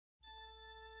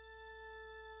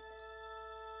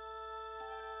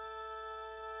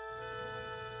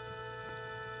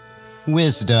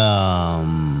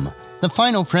Wisdom, the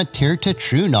final frontier to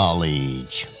true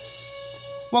knowledge.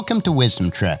 Welcome to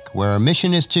Wisdom Trek, where our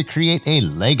mission is to create a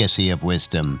legacy of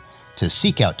wisdom, to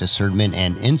seek out discernment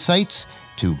and insights,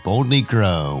 to boldly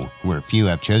grow where few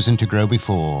have chosen to grow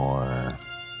before.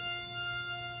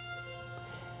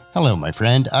 Hello, my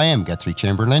friend. I am Guthrie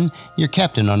Chamberlain, your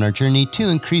captain on our journey to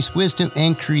increase wisdom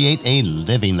and create a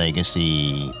living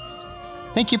legacy.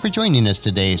 Thank you for joining us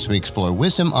today as we explore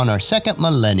wisdom on our second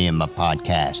millennium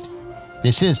podcast.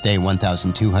 This is day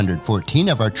 1214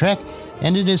 of our trek,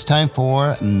 and it is time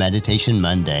for Meditation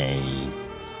Monday.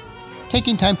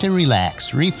 Taking time to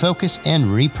relax, refocus, and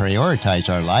reprioritize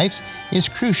our lives is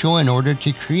crucial in order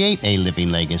to create a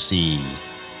living legacy.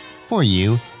 For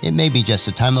you, it may be just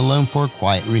a time alone for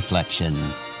quiet reflection.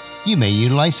 You may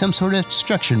utilize some sort of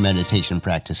structured meditation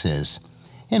practices.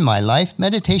 In my life,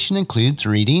 meditation includes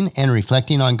reading and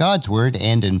reflecting on God's Word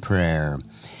and in prayer.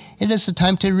 It is a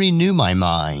time to renew my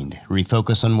mind,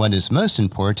 refocus on what is most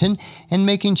important, and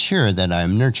making sure that I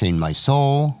am nurturing my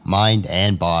soul, mind,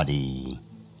 and body.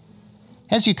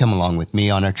 As you come along with me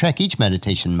on our trek each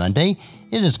Meditation Monday,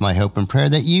 it is my hope and prayer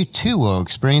that you too will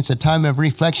experience a time of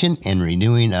reflection and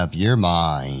renewing of your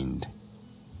mind.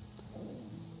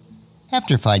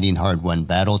 After fighting hard-won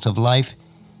battles of life,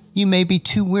 you may be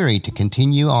too weary to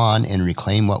continue on and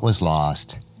reclaim what was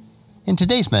lost. In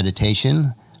today's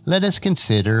meditation, let us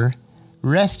consider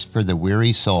rest for the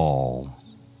weary soul.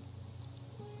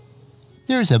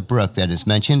 There is a brook that is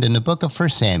mentioned in the book of 1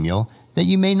 Samuel that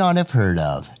you may not have heard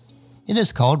of. It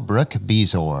is called Brook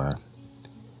Bezor.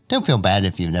 Don't feel bad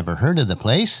if you've never heard of the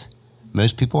place.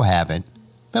 Most people haven't,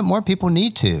 but more people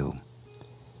need to.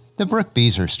 The Brook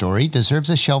Bezor story deserves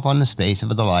a shelf on the space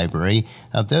of the library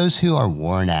of those who are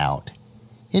worn out.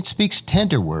 It speaks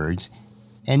tender words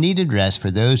and needed rest for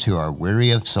those who are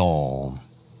weary of soul.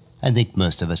 I think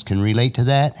most of us can relate to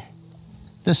that.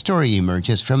 The story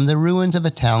emerges from the ruins of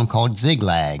a town called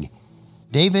Ziklag.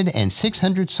 David and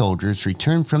 600 soldiers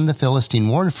returned from the Philistine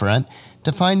war front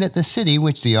to find that the city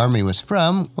which the army was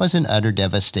from was in utter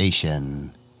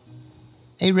devastation.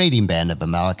 A raiding band of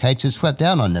Amalekites had swept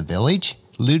down on the village,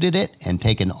 looted it, and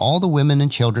taken all the women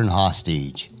and children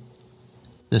hostage.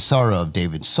 The sorrow of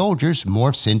David's soldiers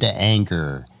morphs into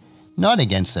anger, not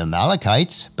against the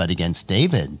Amalekites, but against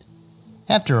David.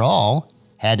 After all,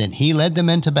 hadn't he led them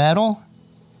into battle?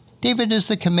 David is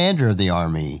the commander of the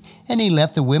army, and he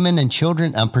left the women and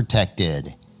children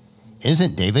unprotected.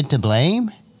 Isn't David to blame?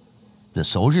 The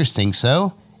soldiers think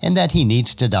so, and that he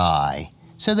needs to die,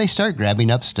 so they start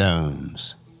grabbing up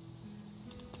stones.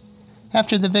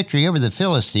 After the victory over the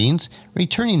Philistines,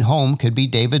 returning home could be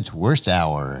David's worst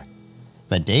hour.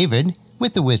 But David,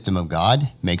 with the wisdom of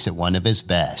God, makes it one of his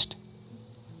best.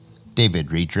 David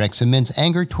redirects the men's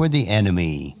anger toward the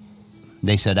enemy.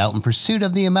 They set out in pursuit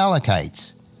of the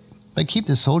Amalekites. But keep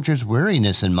the soldiers'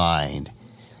 weariness in mind.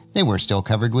 They were still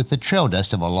covered with the trail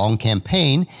dust of a long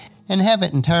campaign and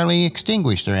haven't entirely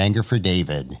extinguished their anger for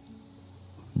David.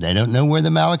 They don't know where the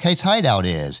Amalekites' hideout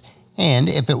is, and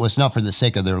if it was not for the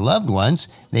sake of their loved ones,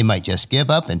 they might just give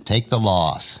up and take the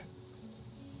loss.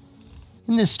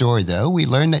 In this story, though, we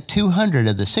learn that 200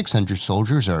 of the 600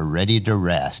 soldiers are ready to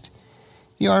rest.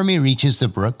 The army reaches the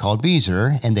brook called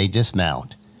Bezor, and they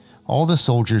dismount. All the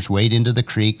soldiers wade into the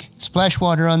creek, splash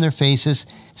water on their faces,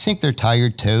 sink their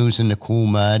tired toes in the cool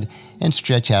mud, and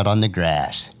stretch out on the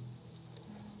grass.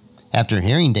 After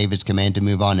hearing David's command to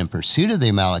move on in pursuit of the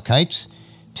Amalekites,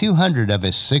 200 of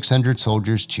his 600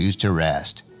 soldiers choose to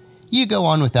rest. "You go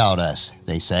on without us,"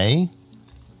 they say.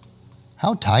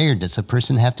 How tired does a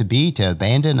person have to be to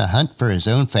abandon a hunt for his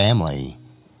own family?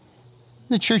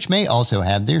 The church may also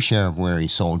have their share of weary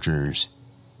soldiers.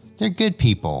 They're good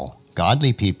people.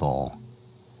 Godly people.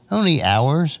 Only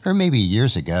hours, or maybe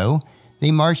years ago,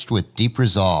 they marched with deep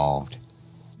resolve.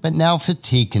 But now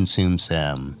fatigue consumes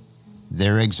them.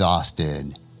 They're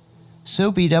exhausted. So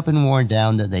beat up and worn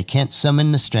down that they can't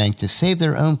summon the strength to save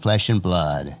their own flesh and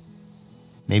blood.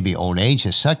 Maybe old age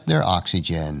has sucked their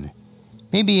oxygen.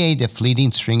 Maybe a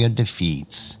defleeting string of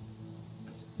defeats.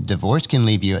 Divorce can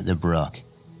leave you at the brook.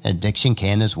 Addiction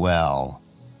can as well.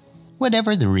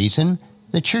 Whatever the reason,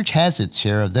 the church has its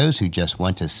share of those who just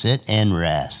want to sit and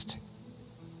rest.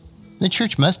 The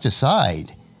church must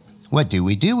decide, what do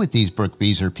we do with these Brook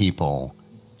Bezor people?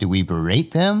 Do we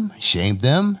berate them, shame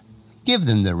them, give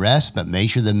them the rest but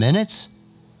measure the minutes?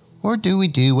 Or do we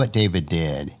do what David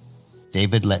did?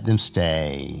 David let them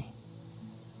stay.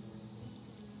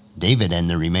 David and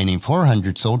the remaining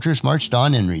 400 soldiers marched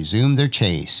on and resumed their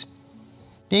chase.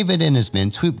 David and his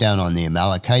men swooped down on the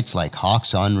Amalekites like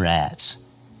hawks on rats.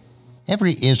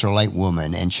 Every Israelite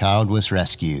woman and child was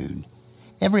rescued.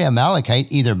 Every Amalekite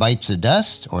either bites the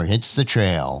dust or hits the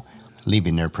trail,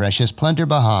 leaving their precious plunder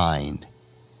behind.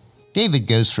 David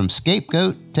goes from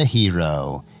scapegoat to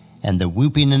hero, and the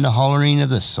whooping and the hollering of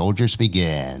the soldiers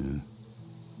begin.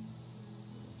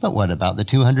 But what about the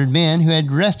 200 men who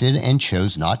had rested and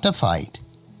chose not to fight?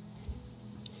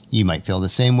 You might feel the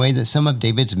same way that some of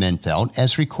David's men felt,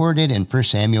 as recorded in 1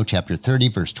 Samuel chapter 30,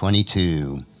 verse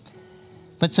 22.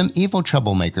 But some evil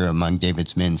troublemaker among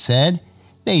David's men said,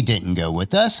 "They didn't go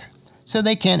with us, so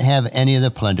they can't have any of the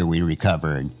plunder we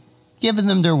recovered. Give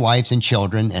them their wives and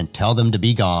children and tell them to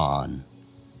be gone."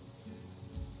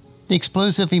 The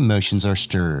explosive emotions are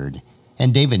stirred,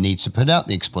 and David needs to put out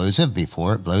the explosive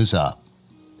before it blows up.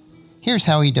 Here's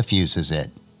how he diffuses it.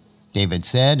 David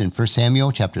said in 1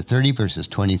 Samuel chapter 30, verses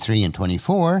 23 and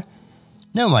 24,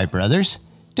 "No, my brothers,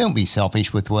 don't be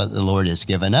selfish with what the Lord has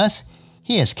given us.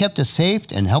 He has kept us safe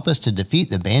and helped us to defeat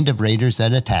the band of raiders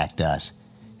that attacked us.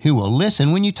 Who will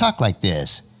listen when you talk like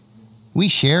this? We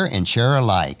share and share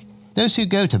alike, those who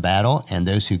go to battle and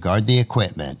those who guard the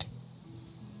equipment."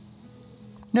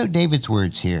 Note David's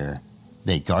words here.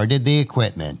 They guarded the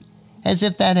equipment, as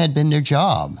if that had been their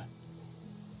job.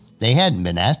 They hadn't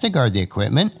been asked to guard the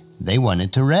equipment. They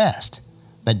wanted to rest,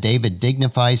 but David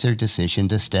dignifies their decision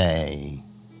to stay.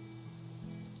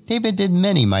 David did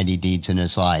many mighty deeds in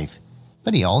his life,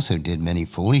 but he also did many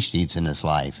foolish deeds in his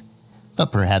life.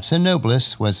 But perhaps the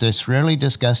noblest was this rarely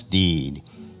discussed deed.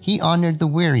 He honored the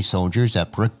weary soldiers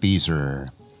at Brook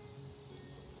Beezer.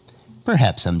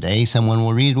 Perhaps someday someone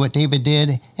will read what David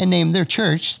did and name their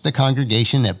church the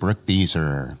congregation at Brook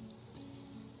Beezer.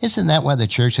 Isn't that what the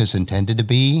church is intended to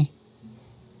be?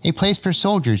 A place for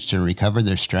soldiers to recover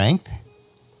their strength?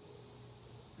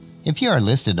 If you are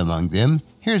listed among them,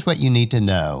 here's what you need to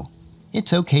know.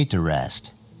 It's okay to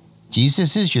rest.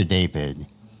 Jesus is your David.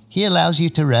 He allows you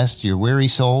to rest your weary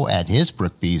soul at his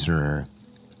Brook Beezer.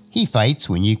 He fights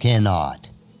when you cannot.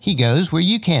 He goes where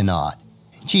you cannot.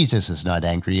 Jesus is not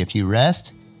angry if you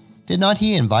rest. Did not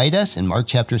he invite us in Mark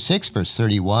chapter 6, verse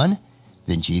 31?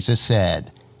 Then Jesus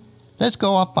said, "Let's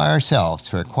go off by ourselves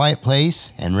to a quiet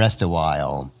place and rest a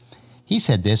while." He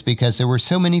said this because there were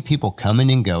so many people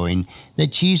coming and going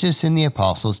that Jesus and the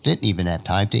apostles didn't even have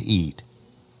time to eat.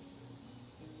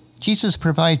 Jesus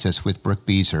provides us with Brook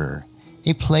Beezer,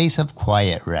 a place of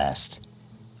quiet rest.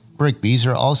 Brook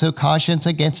Beezer also cautions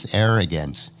against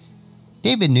arrogance.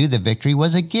 David knew the victory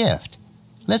was a gift.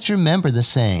 Let's remember the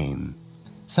same.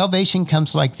 Salvation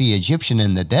comes like the Egyptian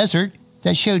in the desert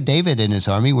that showed David and his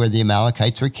army where the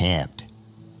Amalekites were camped.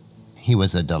 He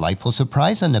was a delightful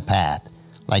surprise on the path,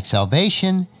 like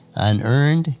salvation,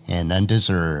 unearned and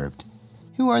undeserved.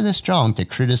 Who are the strong to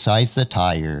criticize the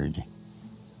tired?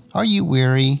 Are you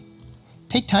weary?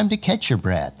 Take time to catch your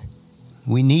breath.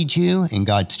 We need you, and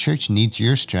God's church needs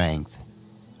your strength.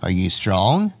 Are you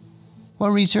strong?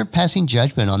 Well, reserve passing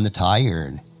judgment on the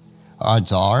tired.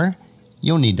 Odds are,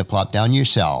 you'll need to plop down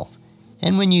yourself,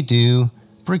 and when you do,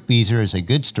 Brook Beezer is a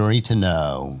good story to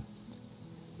know.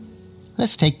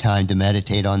 Let's take time to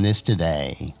meditate on this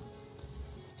today.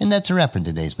 And that's a wrap for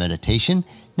today's meditation.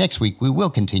 Next week we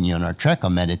will continue on our trek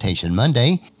on Meditation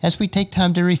Monday as we take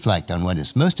time to reflect on what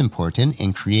is most important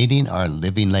in creating our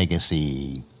living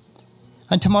legacy.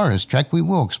 On tomorrow's trek we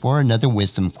will explore another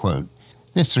wisdom quote.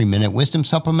 This 3-minute wisdom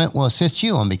supplement will assist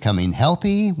you on becoming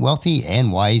healthy, wealthy,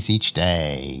 and wise each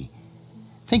day.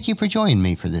 Thank you for joining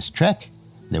me for this trek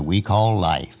that we call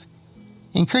life.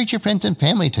 Encourage your friends and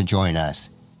family to join us,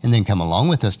 and then come along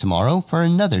with us tomorrow for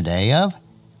another day of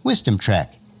Wisdom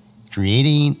Trek,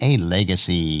 creating a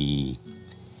legacy.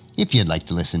 If you'd like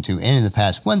to listen to any of the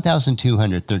past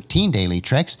 1,213 daily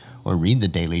treks or read the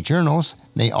daily journals,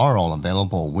 they are all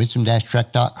available at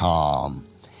wisdom-trek.com.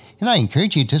 And I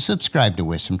encourage you to subscribe to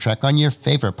Wisdom Trek on your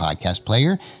favorite podcast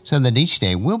player so that each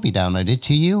day will be downloaded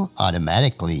to you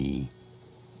automatically.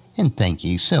 And thank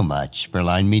you so much for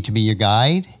allowing me to be your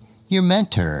guide, your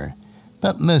mentor,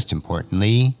 but most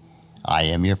importantly, I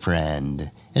am your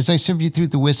friend as I serve you through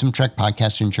the Wisdom Trek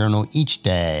podcast and journal each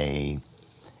day.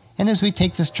 And as we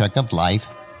take this trek of life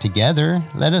together,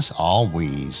 let us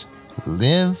always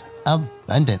live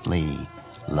abundantly,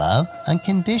 love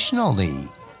unconditionally,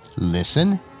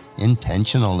 listen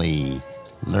intentionally,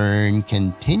 learn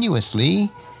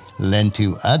continuously, lend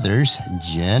to others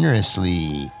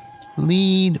generously,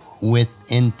 lead with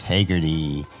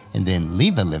integrity, and then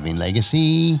leave a living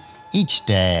legacy each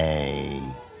day.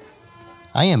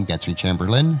 I am Guthrie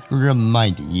Chamberlain,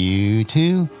 reminding you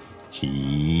to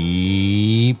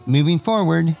keep moving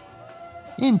forward,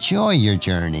 enjoy your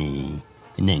journey,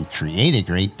 and then create a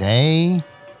great day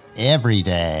every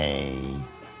day.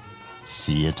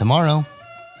 See you tomorrow.